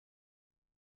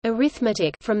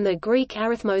Arithmetic from the Greek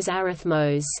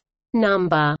arithmos,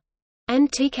 number,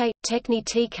 and tike,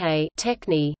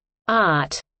 techni,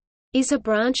 art, is a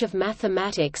branch of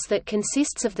mathematics that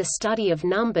consists of the study of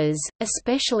numbers,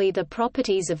 especially the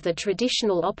properties of the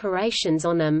traditional operations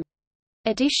on them: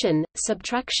 addition,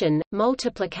 subtraction,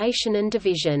 multiplication and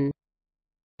division.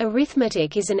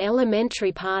 Arithmetic is an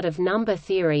elementary part of number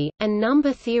theory, and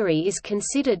number theory is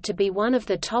considered to be one of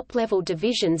the top-level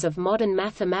divisions of modern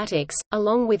mathematics,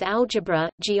 along with algebra,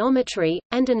 geometry,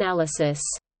 and analysis.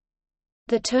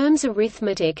 The terms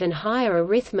arithmetic and higher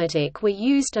arithmetic were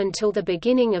used until the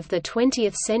beginning of the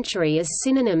 20th century as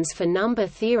synonyms for number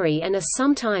theory and are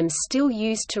sometimes still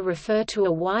used to refer to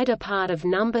a wider part of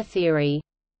number theory.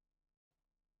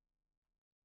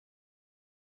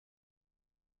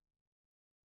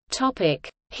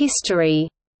 History.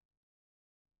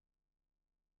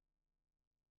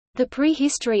 The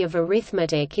prehistory of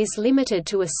arithmetic is limited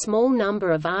to a small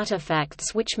number of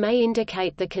artifacts which may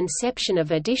indicate the conception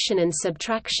of addition and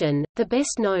subtraction, the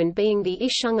best known being the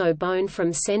Ishungo bone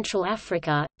from Central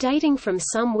Africa, dating from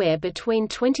somewhere between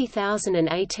 20,000 and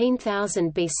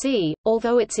 18,000 BC.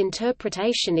 Although its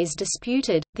interpretation is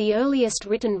disputed, the earliest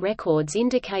written records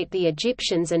indicate the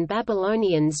Egyptians and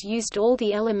Babylonians used all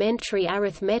the elementary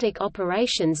arithmetic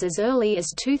operations as early as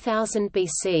 2000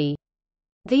 BC.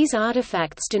 These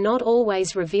artifacts do not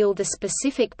always reveal the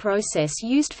specific process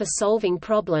used for solving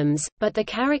problems, but the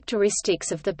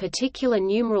characteristics of the particular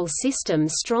numeral system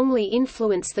strongly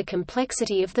influence the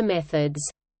complexity of the methods.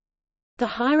 The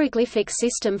hieroglyphic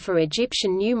system for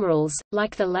Egyptian numerals,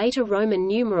 like the later Roman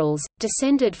numerals,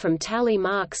 descended from tally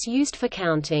marks used for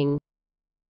counting.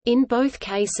 In both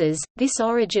cases, this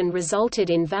origin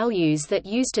resulted in values that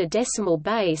used a decimal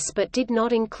base but did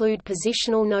not include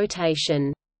positional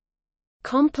notation.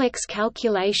 Complex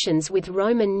calculations with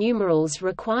Roman numerals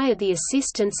required the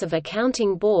assistance of a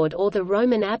counting board or the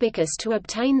Roman abacus to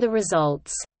obtain the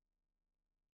results.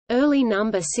 Early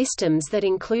number systems that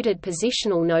included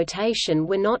positional notation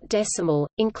were not decimal,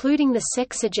 including the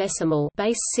sexagesimal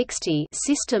base 60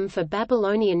 system for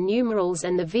Babylonian numerals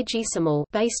and the vigesimal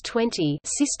base 20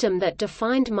 system that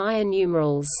defined Maya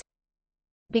numerals.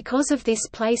 Because of this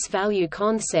place value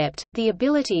concept, the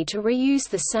ability to reuse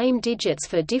the same digits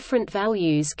for different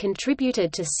values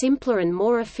contributed to simpler and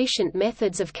more efficient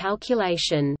methods of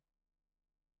calculation.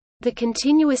 The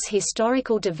continuous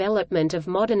historical development of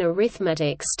modern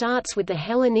arithmetic starts with the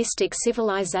Hellenistic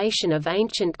civilization of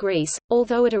ancient Greece,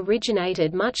 although it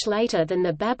originated much later than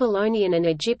the Babylonian and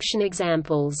Egyptian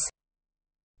examples.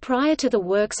 Prior to the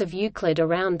works of Euclid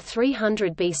around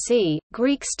 300 BC,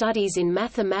 Greek studies in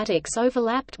mathematics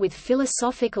overlapped with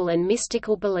philosophical and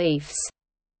mystical beliefs.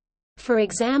 For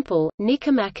example,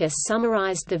 Nicomachus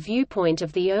summarized the viewpoint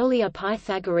of the earlier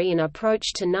Pythagorean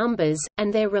approach to numbers,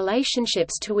 and their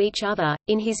relationships to each other,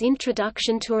 in his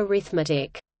Introduction to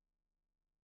Arithmetic.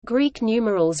 Greek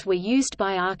numerals were used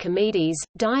by Archimedes,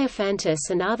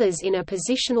 Diophantus and others in a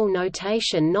positional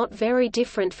notation not very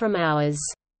different from ours.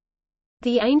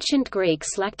 The ancient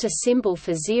Greeks lacked a symbol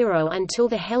for zero until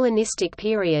the Hellenistic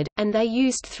period, and they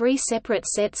used three separate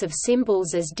sets of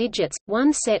symbols as digits,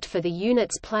 one set for the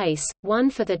units place, one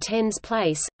for the tens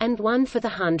place, and one for the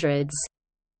hundreds.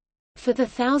 For the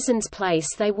thousands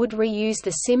place they would reuse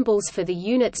the symbols for the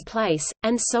units place,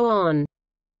 and so on.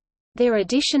 Their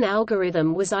addition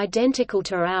algorithm was identical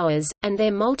to ours, and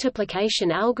their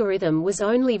multiplication algorithm was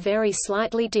only very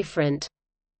slightly different.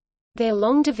 Their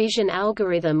long division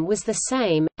algorithm was the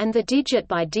same, and the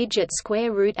digit-by-digit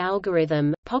square root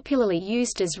algorithm, popularly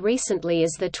used as recently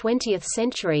as the 20th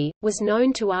century, was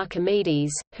known to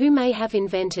Archimedes, who may have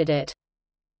invented it.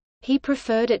 He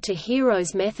preferred it to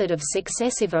Hero's method of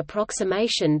successive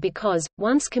approximation because,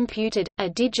 once computed, a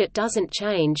digit doesn't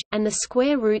change, and the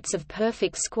square roots of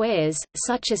perfect squares,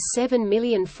 such as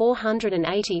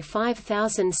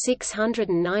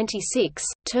 7,485,696,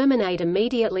 terminate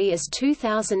immediately as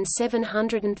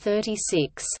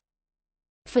 2,736.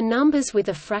 For numbers with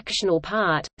a fractional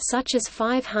part, such as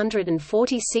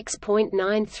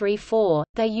 546.934,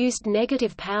 they used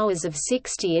negative powers of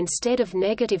 60 instead of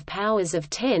negative powers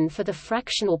of 10 for the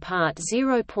fractional part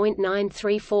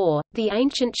 0.934. The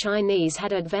ancient Chinese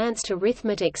had advanced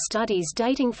arithmetic studies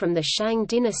dating from the Shang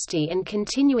dynasty and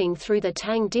continuing through the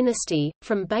Tang dynasty,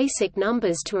 from basic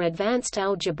numbers to advanced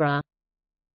algebra.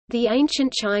 The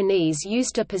ancient Chinese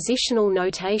used a positional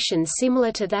notation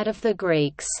similar to that of the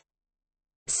Greeks.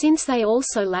 Since they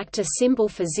also lacked a symbol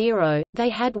for zero, they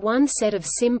had one set of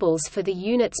symbols for the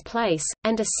units place,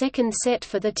 and a second set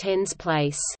for the tens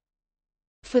place.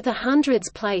 For the hundreds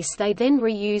place they then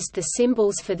reused the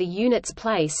symbols for the units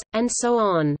place, and so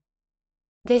on.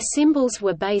 Their symbols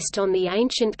were based on the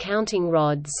ancient counting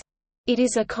rods. It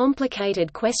is a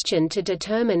complicated question to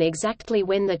determine exactly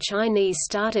when the Chinese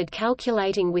started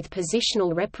calculating with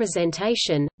positional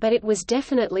representation, but it was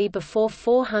definitely before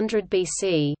 400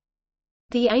 BC.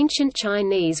 The ancient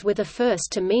Chinese were the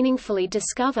first to meaningfully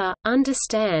discover,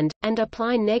 understand, and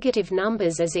apply negative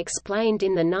numbers as explained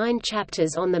in the 9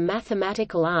 chapters on the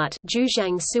mathematical art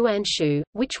Zhuzhang Suanshu,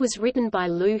 which was written by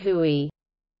Lu Hui.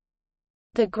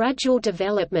 The gradual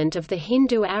development of the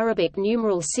Hindu-Arabic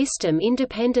numeral system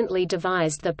independently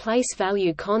devised the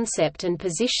place-value concept and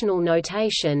positional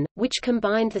notation, which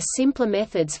combined the simpler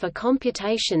methods for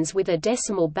computations with a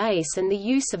decimal base and the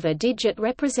use of a digit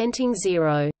representing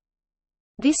 0.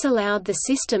 This allowed the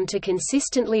system to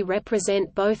consistently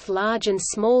represent both large and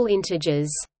small integers.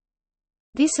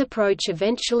 This approach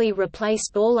eventually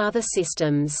replaced all other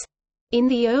systems. In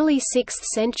the early 6th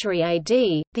century AD,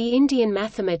 the Indian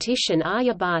mathematician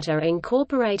Aryabhata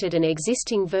incorporated an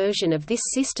existing version of this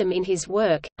system in his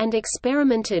work, and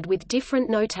experimented with different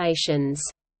notations.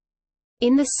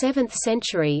 In the 7th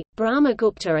century,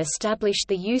 Brahmagupta established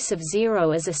the use of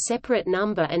 0 as a separate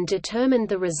number and determined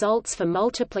the results for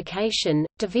multiplication,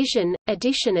 division,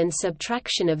 addition and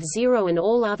subtraction of 0 and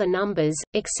all other numbers,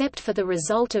 except for the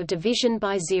result of division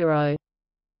by 0.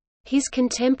 His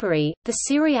contemporary, the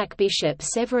Syriac bishop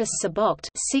Severus Sabokt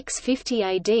 650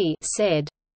 AD, said,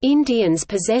 "Indians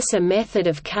possess a method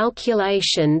of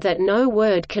calculation that no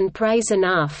word can praise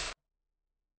enough.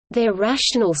 Their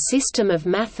rational system of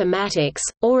mathematics,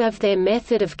 or of their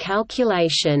method of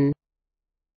calculation.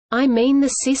 I mean the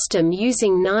system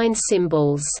using 9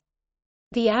 symbols."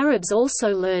 The Arabs also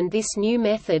learned this new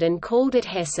method and called it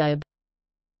hesab.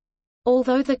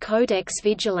 Although the Codex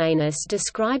Vigilanus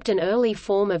described an early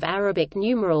form of Arabic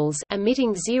numerals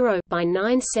omitting 0 by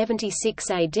 976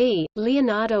 AD,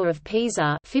 Leonardo of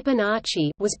Pisa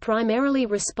Fibonacci was primarily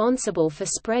responsible for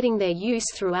spreading their use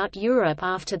throughout Europe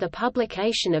after the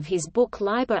publication of his book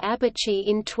Liber Abaci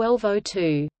in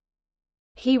 1202.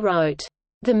 He wrote,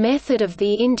 "The method of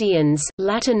the Indians,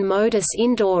 Latin modus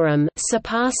indorum,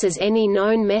 surpasses any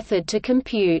known method to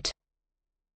compute.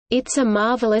 It's a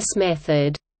marvelous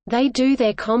method. They do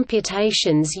their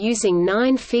computations using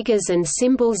 9 figures and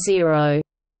symbol 0.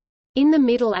 In the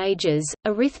Middle Ages,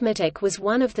 arithmetic was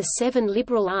one of the 7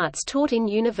 liberal arts taught in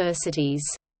universities.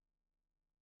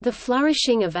 The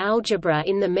flourishing of algebra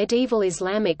in the medieval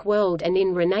Islamic world and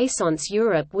in Renaissance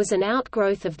Europe was an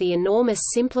outgrowth of the enormous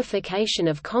simplification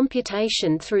of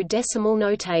computation through decimal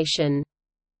notation.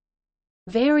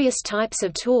 Various types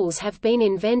of tools have been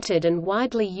invented and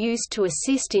widely used to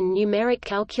assist in numeric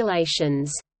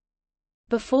calculations.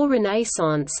 Before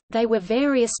Renaissance, they were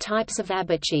various types of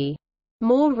abaci.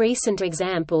 More recent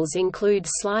examples include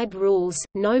slide rules,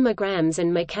 nomograms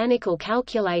and mechanical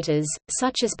calculators,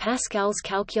 such as Pascal's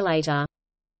calculator.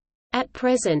 At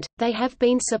present, they have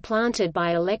been supplanted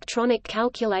by electronic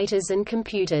calculators and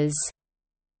computers.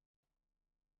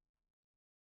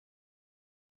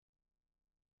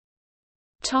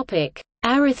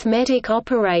 Arithmetic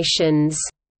operations.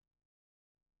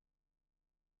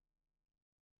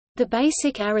 The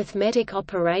basic arithmetic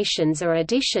operations are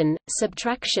addition,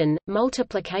 subtraction,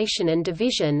 multiplication and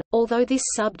division, although this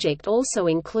subject also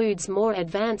includes more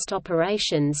advanced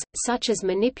operations, such as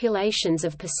manipulations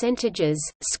of percentages,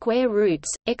 square roots,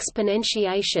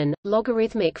 exponentiation,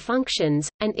 logarithmic functions,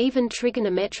 and even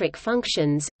trigonometric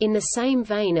functions, in the same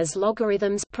vein as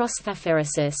logarithms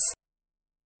prosthapheresis.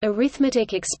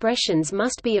 Arithmetic expressions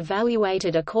must be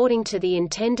evaluated according to the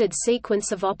intended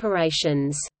sequence of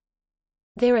operations.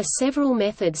 There are several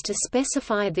methods to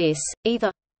specify this,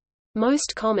 either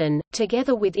most common,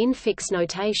 together with infix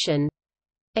notation,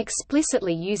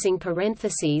 explicitly using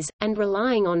parentheses, and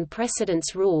relying on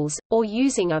precedence rules, or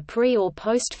using a pre- or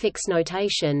postfix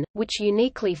notation, which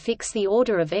uniquely fix the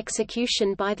order of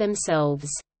execution by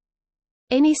themselves.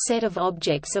 Any set of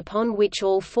objects upon which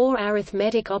all 4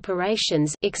 arithmetic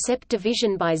operations except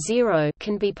division by 0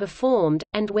 can be performed,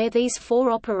 and where these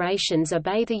 4 operations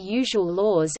obey the usual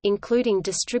laws including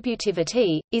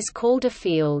distributivity, is called a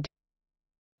field.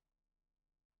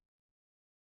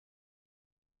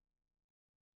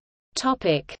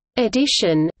 Topic: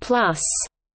 Addition plus.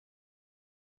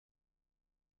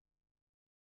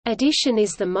 Addition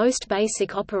is the most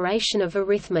basic operation of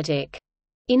arithmetic.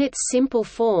 In its simple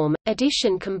form,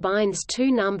 addition combines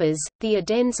 2 numbers, the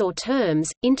addends or terms,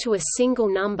 into a single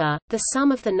number, the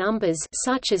sum of the numbers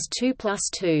such as 2 plus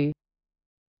 2.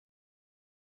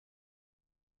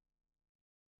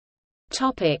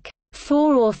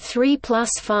 4 or 3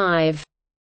 plus 5.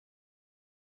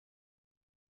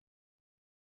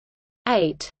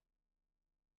 8.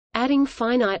 Adding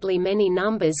finitely many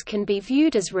numbers can be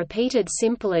viewed as repeated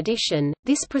simple addition.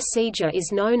 This procedure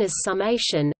is known as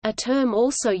summation, a term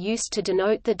also used to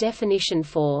denote the definition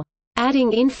for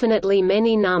adding infinitely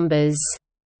many numbers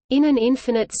in an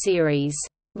infinite series.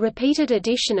 Repeated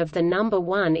addition of the number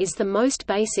 1 is the most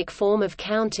basic form of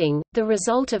counting. The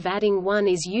result of adding 1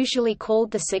 is usually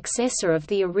called the successor of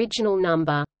the original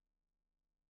number.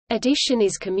 Addition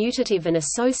is commutative and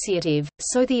associative,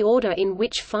 so the order in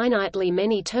which finitely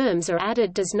many terms are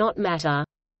added does not matter.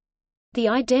 The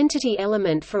identity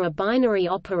element for a binary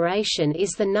operation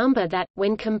is the number that,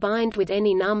 when combined with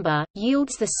any number,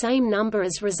 yields the same number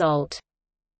as result.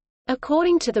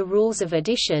 According to the rules of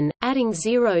addition, adding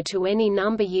 0 to any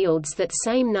number yields that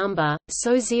same number,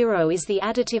 so 0 is the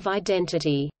additive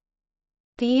identity.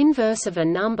 The inverse of a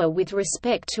number with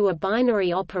respect to a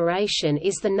binary operation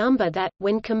is the number that,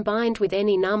 when combined with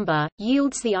any number,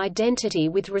 yields the identity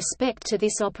with respect to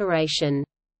this operation.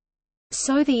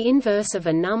 So the inverse of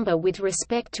a number with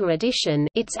respect to addition,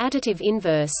 its additive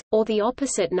inverse, or the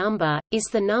opposite number, is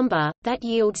the number that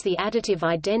yields the additive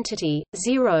identity,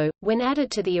 0. When added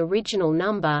to the original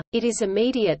number, it is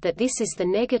immediate that this is the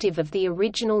negative of the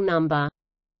original number.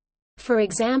 For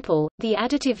example, the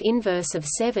additive inverse of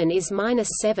 7 is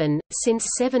 -7, since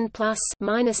 7 plus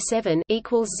 -7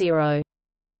 equals 0.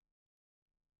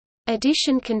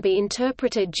 Addition can be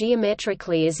interpreted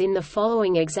geometrically as in the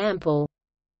following example.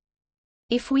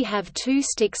 If we have two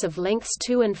sticks of lengths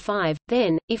 2 and 5,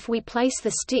 then, if we place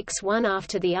the sticks one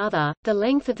after the other, the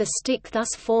length of the stick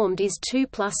thus formed is 2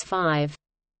 plus 5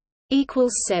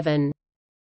 equals 7.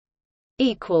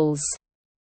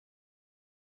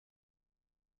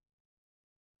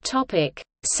 Topic: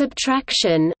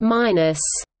 Subtraction minus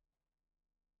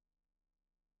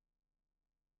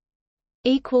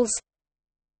equals.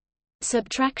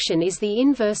 Subtraction is the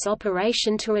inverse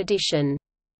operation to addition.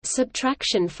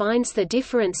 Subtraction finds the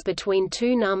difference between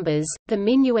two numbers, the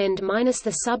minuend minus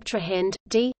the subtrahend,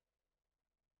 d.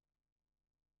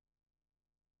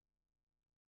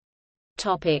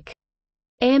 Topic: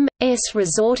 M.S.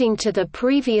 resorting to the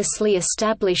previously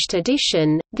established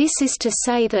addition, this is to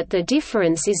say that the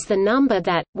difference is the number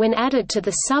that, when added to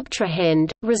the subtrahend,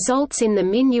 results in the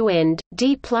minuend,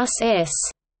 d plus s.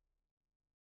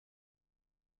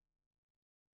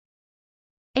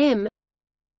 M.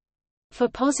 For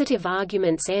positive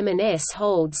arguments M and S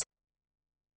holds,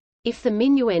 if the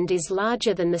minuend is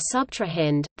larger than the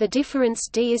subtrahend, the difference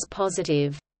d is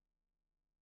positive.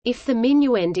 If the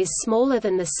minuend is smaller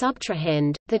than the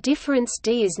subtrahend, the difference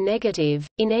d is negative.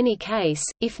 In any case,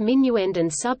 if minuend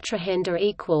and subtrahend are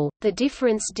equal, the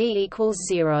difference d equals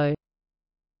 0.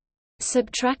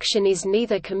 Subtraction is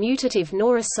neither commutative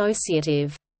nor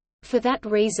associative. For that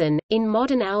reason, in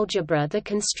modern algebra the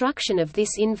construction of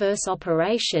this inverse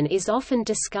operation is often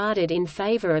discarded in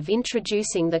favor of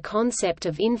introducing the concept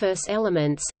of inverse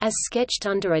elements, as sketched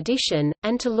under addition,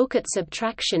 and to look at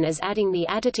subtraction as adding the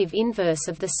additive inverse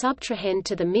of the subtrahend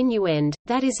to the minuend,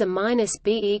 that is a minus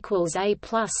b equals a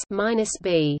plus minus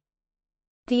b.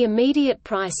 The immediate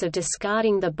price of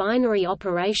discarding the binary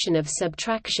operation of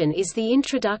subtraction is the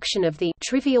introduction of the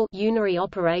trivial unary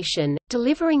operation,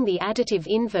 delivering the additive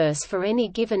inverse for any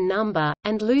given number,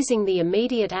 and losing the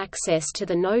immediate access to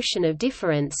the notion of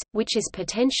difference, which is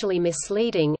potentially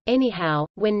misleading, anyhow,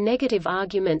 when negative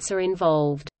arguments are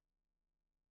involved.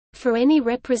 For any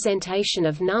representation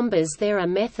of numbers there are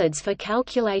methods for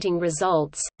calculating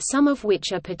results, some of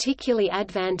which are particularly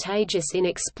advantageous in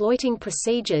exploiting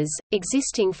procedures,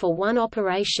 existing for one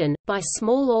operation, by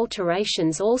small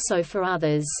alterations also for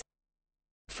others.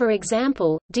 For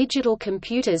example, digital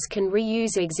computers can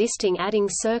reuse existing adding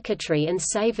circuitry and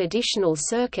save additional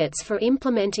circuits for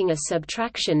implementing a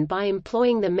subtraction by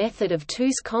employing the method of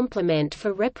 2's complement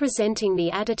for representing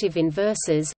the additive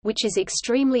inverses, which is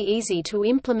extremely easy to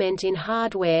implement in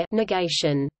hardware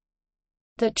negation.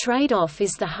 The trade-off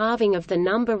is the halving of the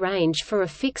number range for a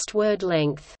fixed word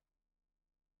length.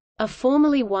 A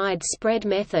formally widespread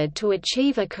method to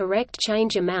achieve a correct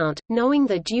change amount, knowing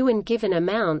the due and given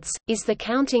amounts, is the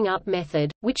counting up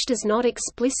method, which does not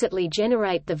explicitly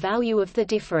generate the value of the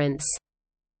difference.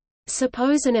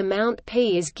 Suppose an amount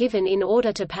P is given in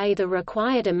order to pay the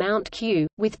required amount Q,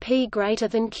 with P greater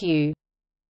than Q.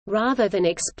 Rather than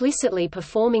explicitly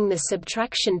performing the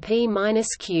subtraction P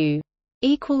minus Q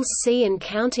equals C and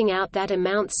counting out that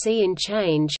amount C in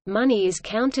change, money is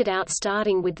counted out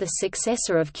starting with the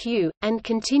successor of Q, and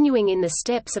continuing in the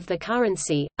steps of the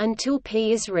currency, until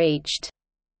P is reached.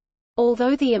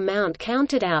 Although the amount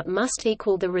counted out must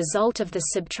equal the result of the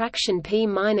subtraction P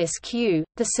minus Q,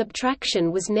 the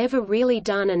subtraction was never really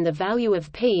done and the value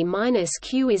of P minus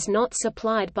Q is not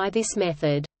supplied by this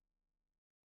method.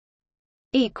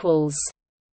 equals.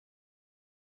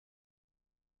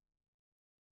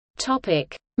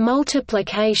 Topic: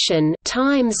 multiplication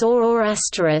times or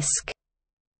asterisk.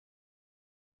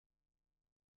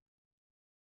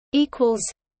 Equals.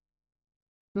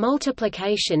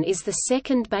 Multiplication is the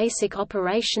second basic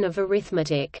operation of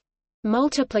arithmetic.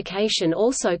 Multiplication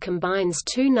also combines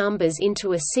two numbers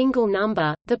into a single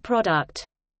number, the product.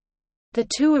 The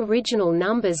two original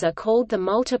numbers are called the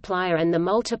multiplier and the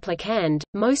multiplicand,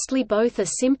 mostly both are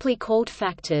simply called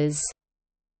factors.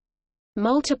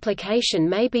 Multiplication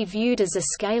may be viewed as a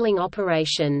scaling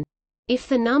operation. If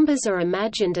the numbers are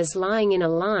imagined as lying in a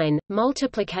line,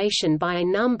 multiplication by a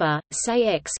number, say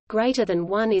x, greater than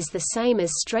 1 is the same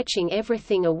as stretching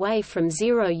everything away from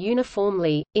 0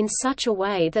 uniformly, in such a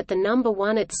way that the number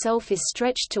 1 itself is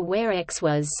stretched to where x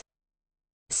was.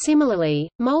 Similarly,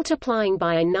 multiplying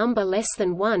by a number less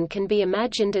than 1 can be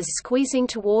imagined as squeezing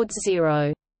towards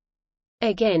 0.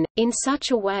 Again, in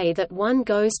such a way that 1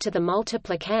 goes to the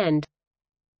multiplicand.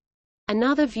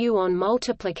 Another view on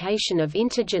multiplication of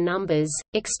integer numbers,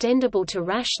 extendable to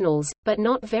rationals, but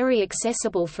not very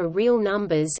accessible for real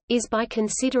numbers, is by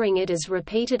considering it as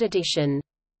repeated addition.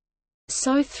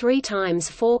 So 3 times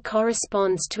 4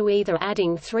 corresponds to either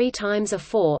adding 3 times a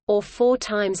 4, or 4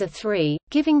 times a 3,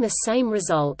 giving the same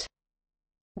result.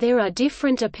 There are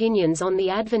different opinions on the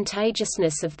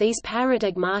advantageousness of these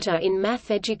paradigmata in math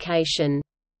education.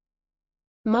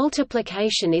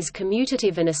 Multiplication is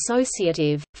commutative and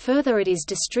associative, further it is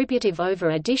distributive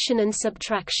over addition and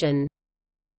subtraction.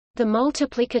 The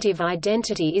multiplicative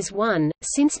identity is 1,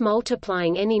 since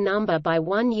multiplying any number by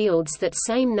 1 yields that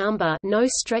same number, no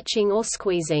stretching or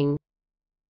squeezing.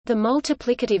 The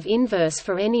multiplicative inverse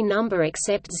for any number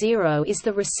except 0 is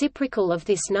the reciprocal of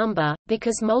this number,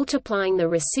 because multiplying the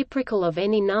reciprocal of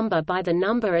any number by the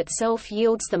number itself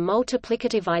yields the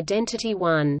multiplicative identity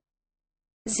 1.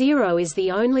 0 is the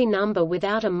only number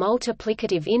without a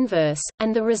multiplicative inverse,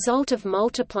 and the result of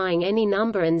multiplying any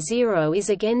number and 0 is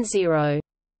again 0.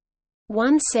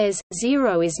 One says,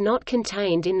 0 is not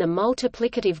contained in the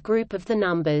multiplicative group of the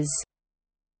numbers.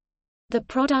 The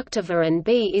product of A and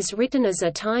B is written as A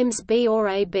times B or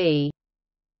AB.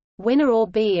 When A or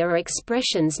B are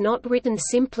expressions not written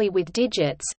simply with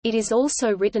digits, it is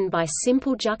also written by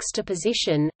simple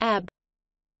juxtaposition, AB.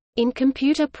 In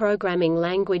computer programming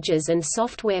languages and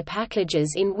software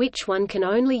packages in which one can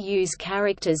only use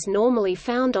characters normally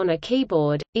found on a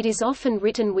keyboard, it is often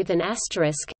written with an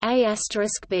asterisk,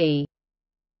 A*B.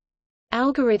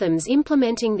 Algorithms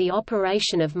implementing the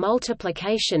operation of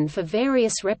multiplication for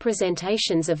various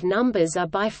representations of numbers are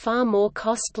by far more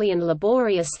costly and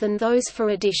laborious than those for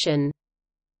addition.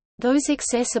 Those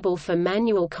accessible for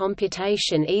manual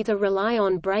computation either rely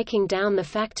on breaking down the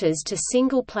factors to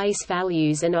single-place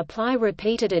values and apply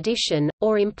repeated addition,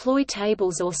 or employ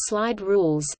tables or slide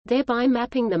rules, thereby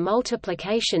mapping the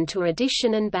multiplication to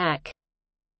addition and back.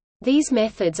 These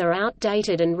methods are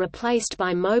outdated and replaced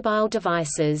by mobile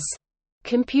devices.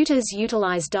 Computers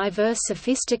utilize diverse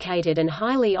sophisticated and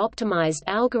highly optimized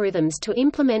algorithms to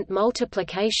implement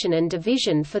multiplication and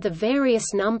division for the various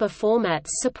number formats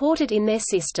supported in their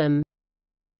system.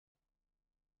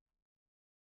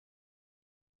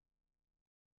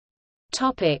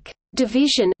 Topic: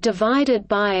 Division divided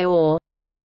by or.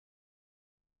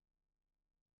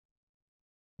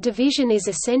 Division is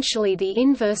essentially the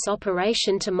inverse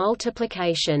operation to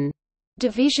multiplication.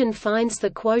 Division finds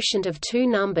the quotient of two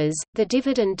numbers, the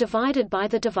dividend divided by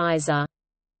the divisor.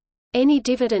 Any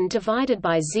dividend divided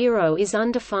by 0 is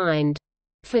undefined.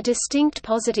 For distinct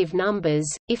positive numbers,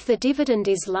 if the dividend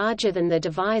is larger than the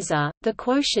divisor, the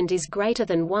quotient is greater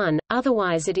than 1,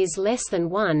 otherwise it is less than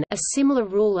 1. A similar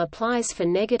rule applies for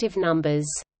negative numbers.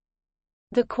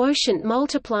 The quotient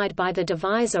multiplied by the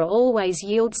divisor always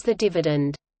yields the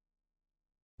dividend.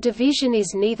 Division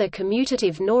is neither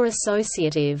commutative nor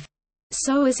associative.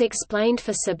 So as explained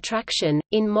for subtraction,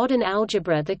 in modern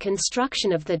algebra the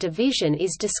construction of the division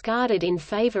is discarded in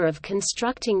favor of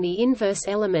constructing the inverse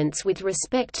elements with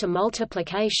respect to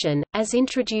multiplication, as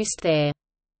introduced there.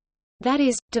 That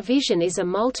is, division is a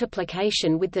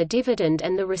multiplication with the dividend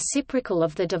and the reciprocal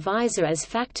of the divisor as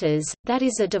factors, that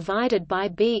is A divided by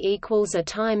B equals A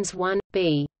times 1,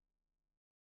 B.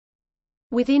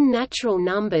 Within natural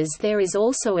numbers there is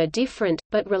also a different,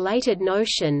 but related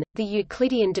notion, the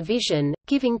Euclidean division,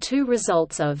 giving two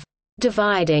results of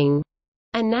dividing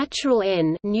a natural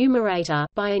n numerator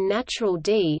by a natural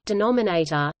d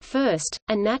denominator, first,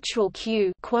 a natural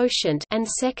q quotient, and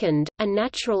second, a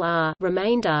natural r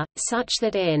remainder, such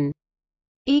that n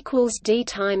equals d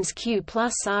times q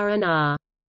plus r and r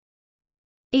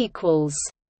equals.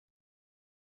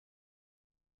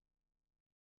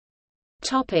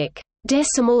 Topic: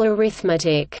 Decimal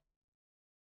arithmetic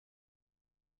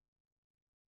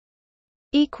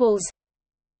equals.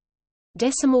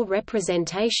 Decimal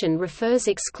representation refers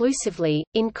exclusively,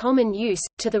 in common use,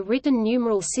 to the written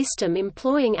numeral system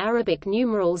employing Arabic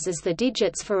numerals as the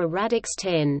digits for a radix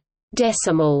 10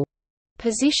 decimal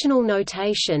positional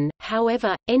notation.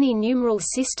 However, any numeral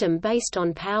system based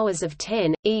on powers of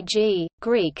 10, e.g.,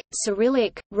 Greek,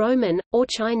 Cyrillic, Roman, or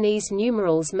Chinese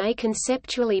numerals may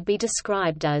conceptually be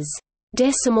described as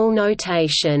decimal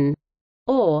notation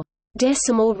or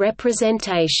decimal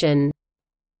representation.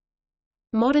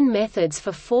 Modern methods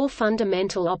for four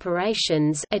fundamental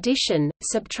operations, addition,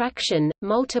 subtraction,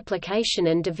 multiplication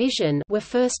and division, were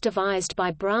first devised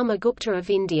by Brahmagupta of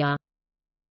India.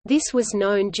 This was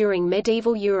known during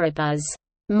medieval Europe as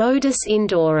modus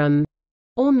indorum,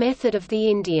 or method of the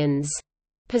Indians.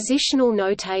 Positional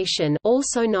notation,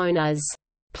 also known as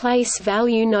place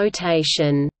value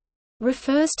notation,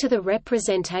 refers to the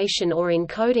representation or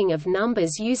encoding of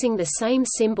numbers using the same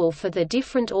symbol for the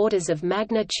different orders of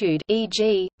magnitude,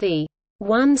 e.g., the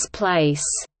ones place,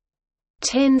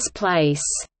 tens place,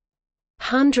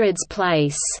 hundreds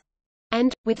place,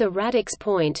 and, with a radix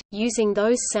point, using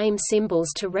those same symbols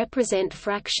to represent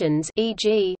fractions,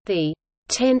 e.g., the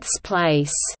tenths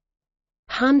place,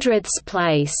 hundredths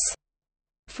place.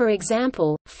 For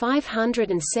example,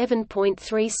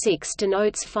 507.36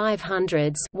 denotes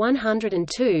 500s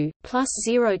 102, plus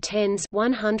 0 tens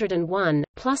 101,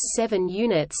 plus 7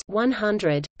 units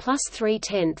 100, plus 3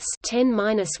 tenths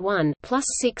 10-1, plus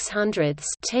 6 hundredths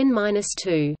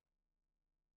 10-2.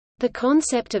 The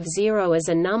concept of zero as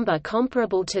a number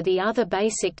comparable to the other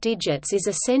basic digits is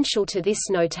essential to this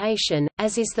notation,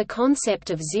 as is the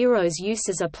concept of zero's use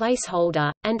as a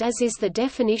placeholder, and as is the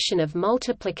definition of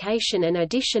multiplication and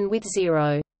addition with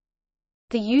zero.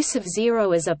 The use of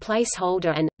zero as a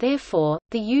placeholder and, therefore,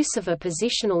 the use of a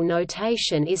positional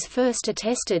notation is first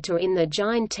attested to in the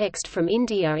Jain text from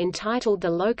India entitled the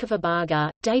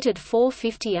Lokavibhaga, dated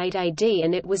 458 AD,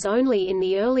 and it was only in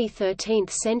the early 13th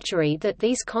century that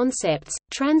these concepts,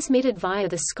 transmitted via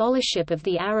the scholarship of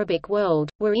the Arabic world,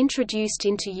 were introduced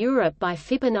into Europe by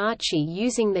Fibonacci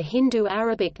using the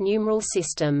Hindu-Arabic numeral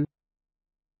system.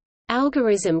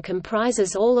 Algorithm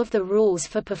comprises all of the rules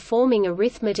for performing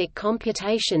arithmetic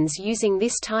computations using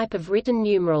this type of written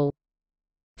numeral.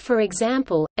 For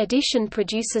example, addition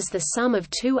produces the sum of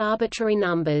two arbitrary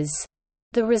numbers.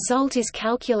 The result is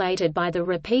calculated by the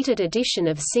repeated addition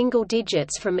of single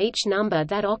digits from each number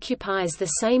that occupies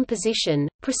the same position,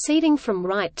 proceeding from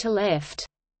right to left.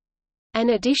 An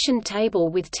addition table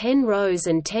with 10 rows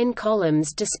and 10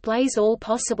 columns displays all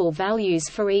possible values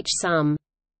for each sum.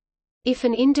 If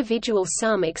an individual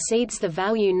sum exceeds the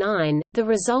value 9, the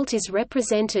result is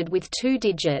represented with two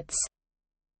digits.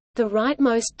 The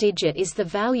rightmost digit is the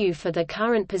value for the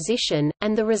current position,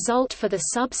 and the result for the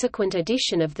subsequent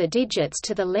addition of the digits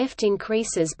to the left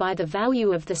increases by the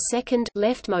value of the second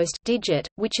leftmost digit,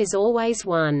 which is always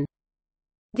 1.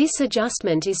 This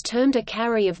adjustment is termed a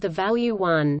carry of the value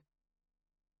 1.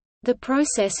 The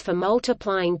process for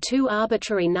multiplying two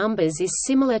arbitrary numbers is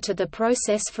similar to the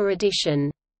process for addition.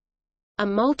 A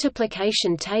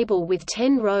multiplication table with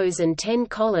 10 rows and 10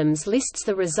 columns lists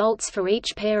the results for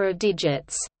each pair of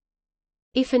digits.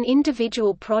 If an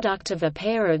individual product of a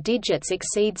pair of digits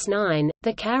exceeds 9,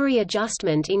 the carry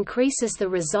adjustment increases the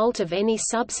result of any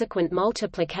subsequent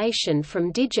multiplication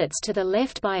from digits to the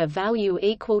left by a value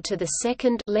equal to the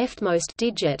second leftmost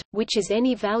digit, which is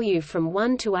any value from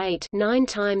 1 to 8. 9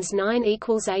 times 9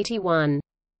 equals 81.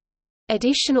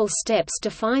 Additional steps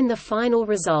define the final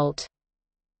result.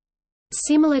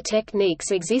 Similar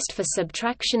techniques exist for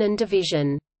subtraction and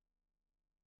division.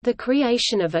 The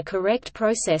creation of a correct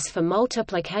process for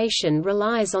multiplication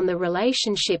relies on the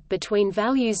relationship between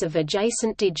values of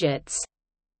adjacent digits.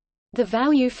 The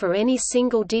value for any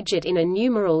single digit in a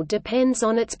numeral depends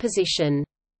on its position.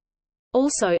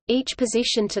 Also, each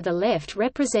position to the left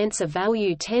represents a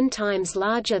value 10 times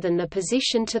larger than the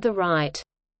position to the right.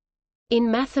 In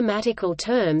mathematical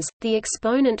terms, the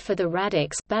exponent for the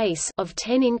radix base of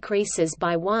 10 increases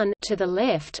by 1 to the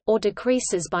left or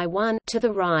decreases by 1 to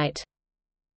the right.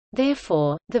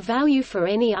 Therefore, the value for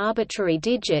any arbitrary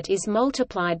digit is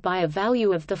multiplied by a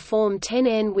value of the form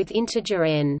 10n with integer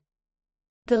n.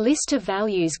 The list of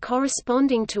values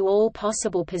corresponding to all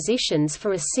possible positions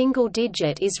for a single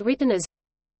digit is written as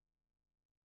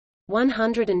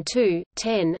 102,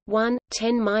 10, 1,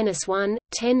 10-1,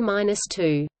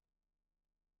 10-2.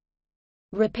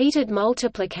 Repeated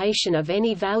multiplication of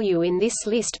any value in this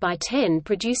list by 10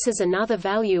 produces another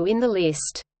value in the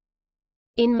list.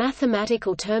 In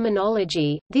mathematical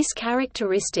terminology, this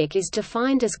characteristic is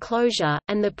defined as closure,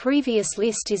 and the previous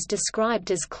list is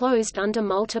described as closed under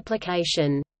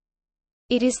multiplication.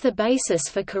 It is the basis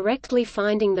for correctly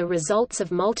finding the results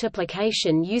of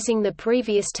multiplication using the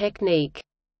previous technique.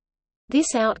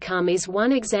 This outcome is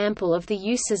one example of the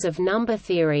uses of number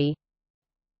theory.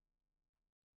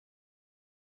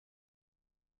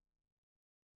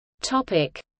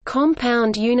 Topic: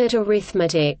 Compound unit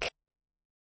arithmetic.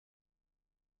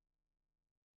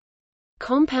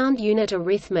 Compound unit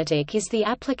arithmetic is the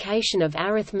application of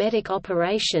arithmetic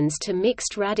operations to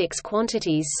mixed radix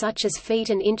quantities such as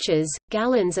feet and inches,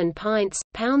 gallons and pints,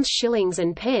 pounds, shillings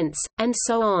and pence, and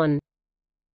so on.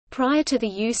 Prior to the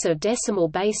use of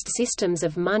decimal-based systems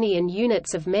of money and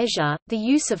units of measure, the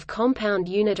use of compound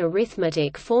unit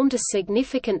arithmetic formed a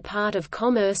significant part of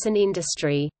commerce and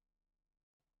industry.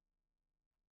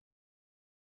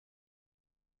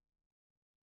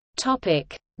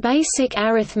 Topic: Basic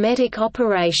arithmetic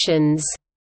operations.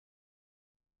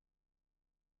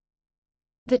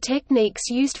 The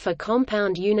techniques used for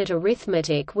compound unit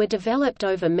arithmetic were developed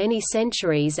over many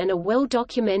centuries and are well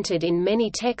documented in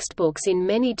many textbooks in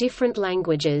many different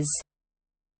languages.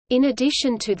 In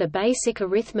addition to the basic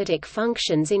arithmetic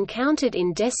functions encountered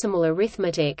in decimal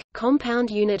arithmetic, compound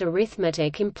unit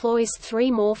arithmetic employs three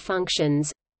more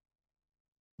functions.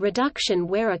 Reduction,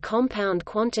 where a compound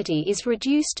quantity is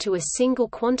reduced to a single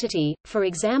quantity, for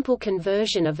example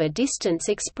conversion of a distance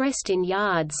expressed in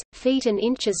yards, feet and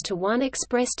inches to one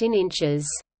expressed in inches.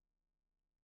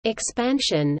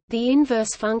 Expansion, the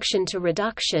inverse function to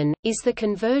reduction, is the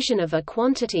conversion of a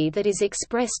quantity that is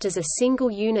expressed as a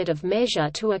single unit of measure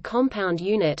to a compound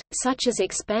unit, such as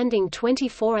expanding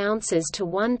 24 ounces to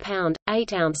 1 pound,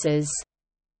 8 ounces.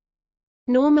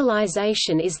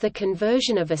 Normalization is the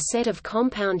conversion of a set of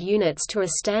compound units to a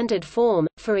standard form,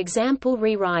 for example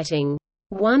rewriting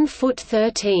 1 foot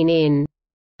 13 in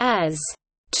as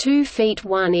 2 feet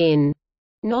 1 in.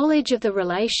 Knowledge of the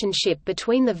relationship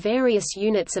between the various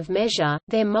units of measure,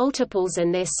 their multiples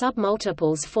and their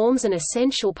submultiples forms an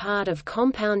essential part of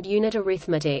compound unit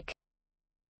arithmetic.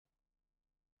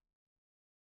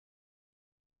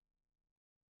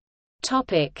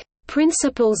 Topic: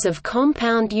 Principles of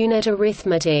compound unit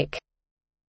arithmetic.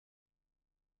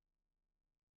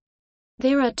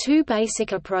 There are two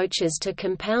basic approaches to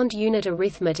compound unit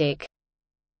arithmetic.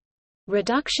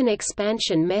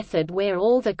 Reduction-expansion method, where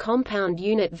all the compound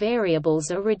unit variables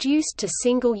are reduced to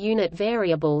single unit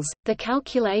variables, the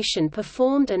calculation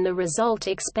performed and the result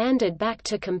expanded back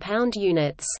to compound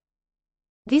units.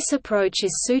 This approach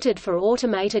is suited for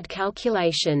automated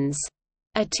calculations.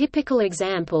 A typical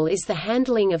example is the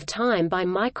handling of time by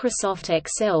Microsoft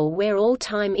Excel, where all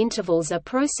time intervals are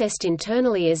processed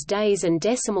internally as days and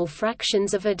decimal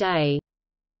fractions of a day.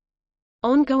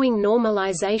 Ongoing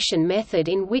normalization method,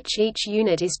 in which each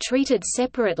unit is treated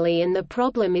separately and the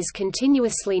problem is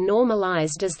continuously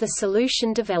normalized as the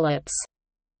solution develops.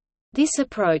 This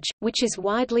approach, which is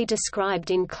widely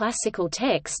described in classical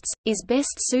texts, is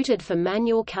best suited for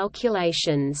manual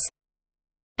calculations.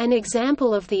 An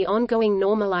example of the ongoing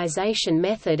normalization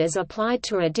method as applied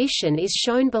to addition is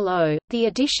shown below. The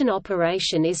addition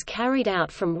operation is carried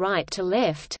out from right to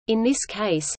left. In this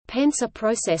case, pence are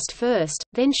processed first,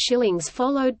 then shillings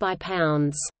followed by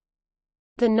pounds.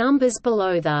 The numbers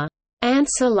below the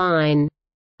answer line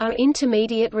are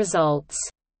intermediate results.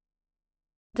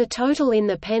 The total in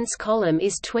the pence column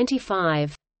is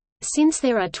 25. Since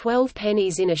there are 12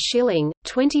 pennies in a shilling,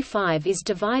 25 is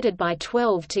divided by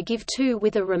 12 to give 2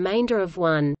 with a remainder of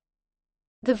 1.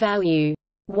 The value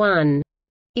 1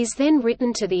 is then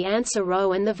written to the answer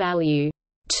row and the value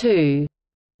 2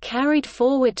 carried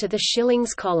forward to the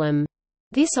shillings column.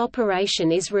 This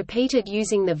operation is repeated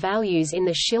using the values in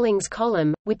the shillings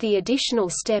column, with the additional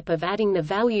step of adding the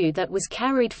value that was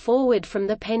carried forward from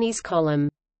the pennies column.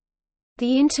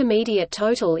 The intermediate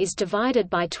total is divided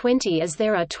by 20 as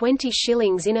there are 20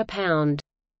 shillings in a pound.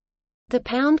 The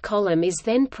pound column is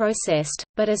then processed,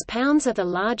 but as pounds are the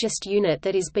largest unit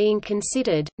that is being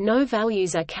considered, no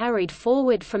values are carried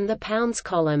forward from the pounds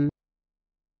column.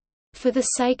 For the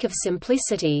sake of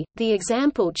simplicity, the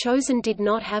example chosen did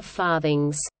not have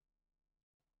farthings.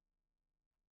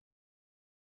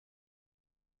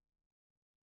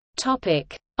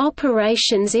 Topic: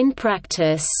 Operations in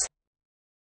practice.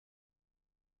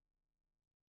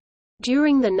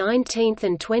 During the 19th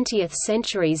and 20th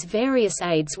centuries, various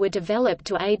aids were developed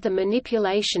to aid the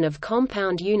manipulation of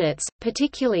compound units,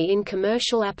 particularly in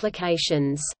commercial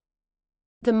applications.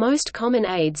 The most common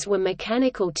aids were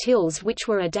mechanical tills, which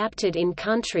were adapted in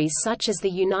countries such as the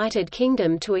United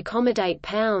Kingdom to accommodate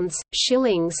pounds,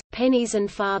 shillings, pennies and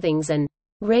farthings, and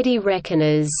ready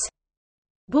reckoners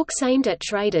books aimed at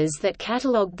traders that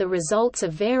catalogued the results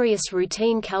of various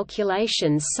routine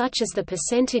calculations such as the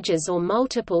percentages or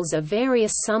multiples of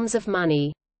various sums of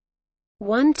money.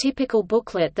 One typical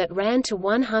booklet that ran to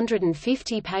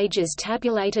 150 pages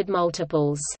tabulated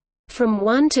multiples from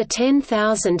 1 to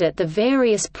 10,000 at the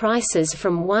various prices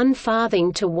from 1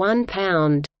 farthing to 1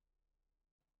 pound.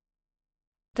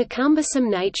 The cumbersome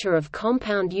nature of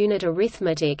compound unit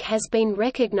arithmetic has been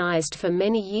recognized for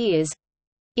many years.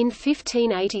 In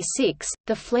 1586,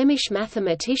 the Flemish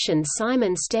mathematician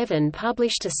Simon Steven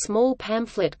published a small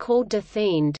pamphlet called De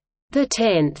Tiende, the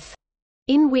Tenth,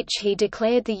 in which he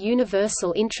declared the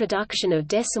universal introduction of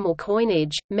decimal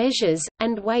coinage, measures,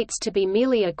 and weights to be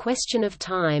merely a question of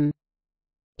time.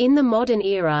 In the modern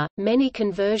era, many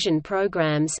conversion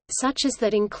programs, such as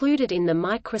that included in the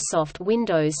Microsoft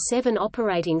Windows 7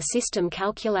 operating system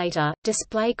calculator,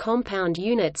 display compound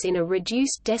units in a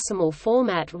reduced decimal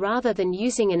format rather than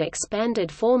using an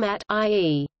expanded format,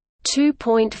 i.e.,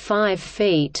 2.5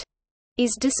 feet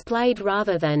is displayed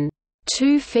rather than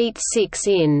 2 feet 6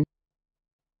 in.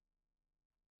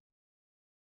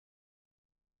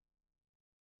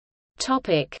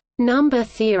 Number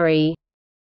theory.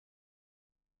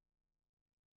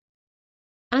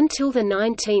 Until the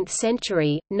 19th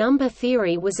century, number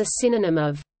theory was a synonym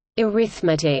of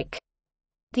arithmetic.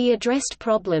 The addressed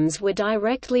problems were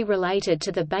directly related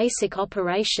to the basic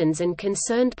operations and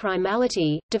concerned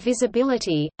primality,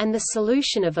 divisibility, and the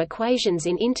solution of equations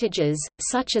in integers,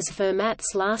 such as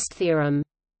Fermat's last theorem.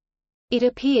 It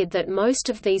appeared that most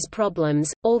of these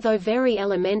problems, although very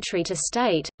elementary to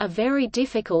state, are very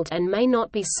difficult and may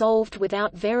not be solved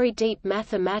without very deep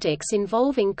mathematics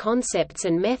involving concepts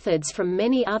and methods from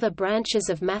many other branches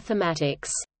of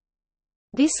mathematics.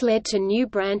 This led to new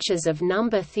branches of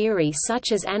number theory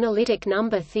such as analytic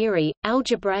number theory,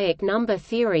 algebraic number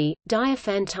theory,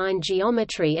 Diophantine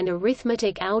geometry and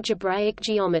arithmetic algebraic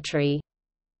geometry.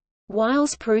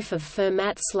 Weyl's proof of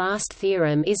Fermat's last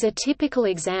theorem is a typical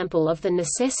example of the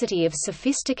necessity of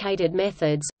sophisticated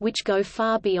methods, which go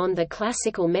far beyond the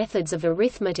classical methods of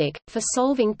arithmetic, for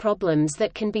solving problems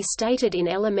that can be stated in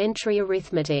elementary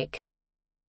arithmetic.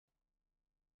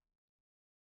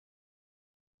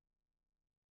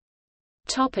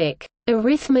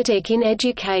 Arithmetic in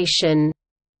education.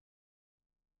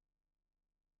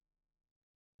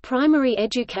 Primary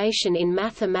education in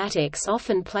mathematics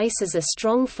often places a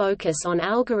strong focus on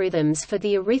algorithms for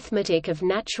the arithmetic of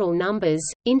natural numbers,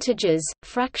 integers,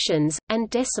 fractions, and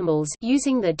decimals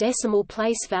using the decimal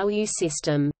place value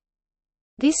system.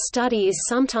 This study is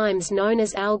sometimes known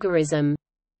as algorithm.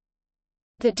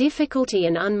 The difficulty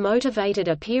and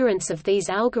unmotivated appearance of these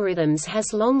algorithms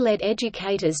has long led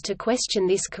educators to question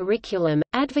this curriculum,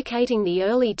 advocating the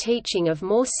early teaching of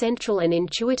more central and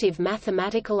intuitive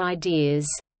mathematical ideas.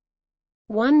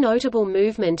 One notable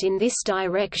movement in this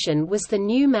direction was the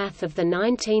new math of the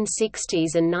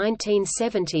 1960s and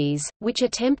 1970s, which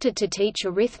attempted to teach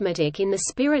arithmetic in the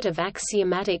spirit of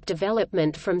axiomatic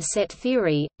development from set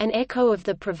theory, an echo of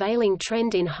the prevailing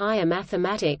trend in higher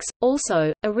mathematics.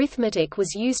 Also, arithmetic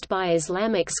was used by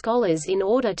Islamic scholars in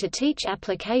order to teach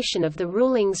application of the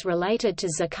rulings related to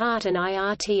zakat and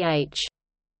irth.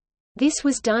 This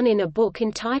was done in a book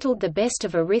entitled The Best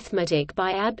of Arithmetic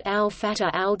by Abd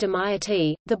al-Fattah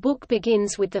al-Damayati. The book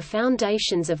begins with the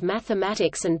foundations of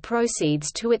mathematics and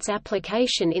proceeds to its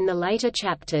application in the later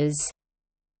chapters.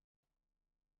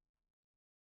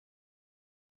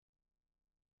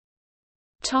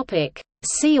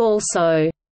 See also: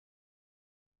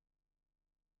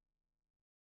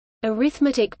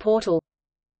 Arithmetic portal,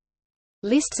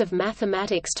 Lists of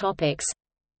mathematics topics,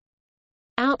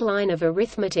 Outline of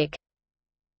arithmetic,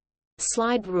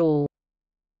 Slide rule.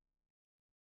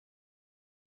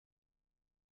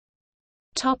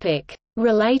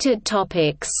 Related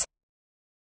topics.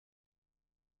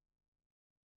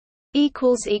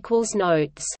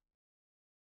 Notes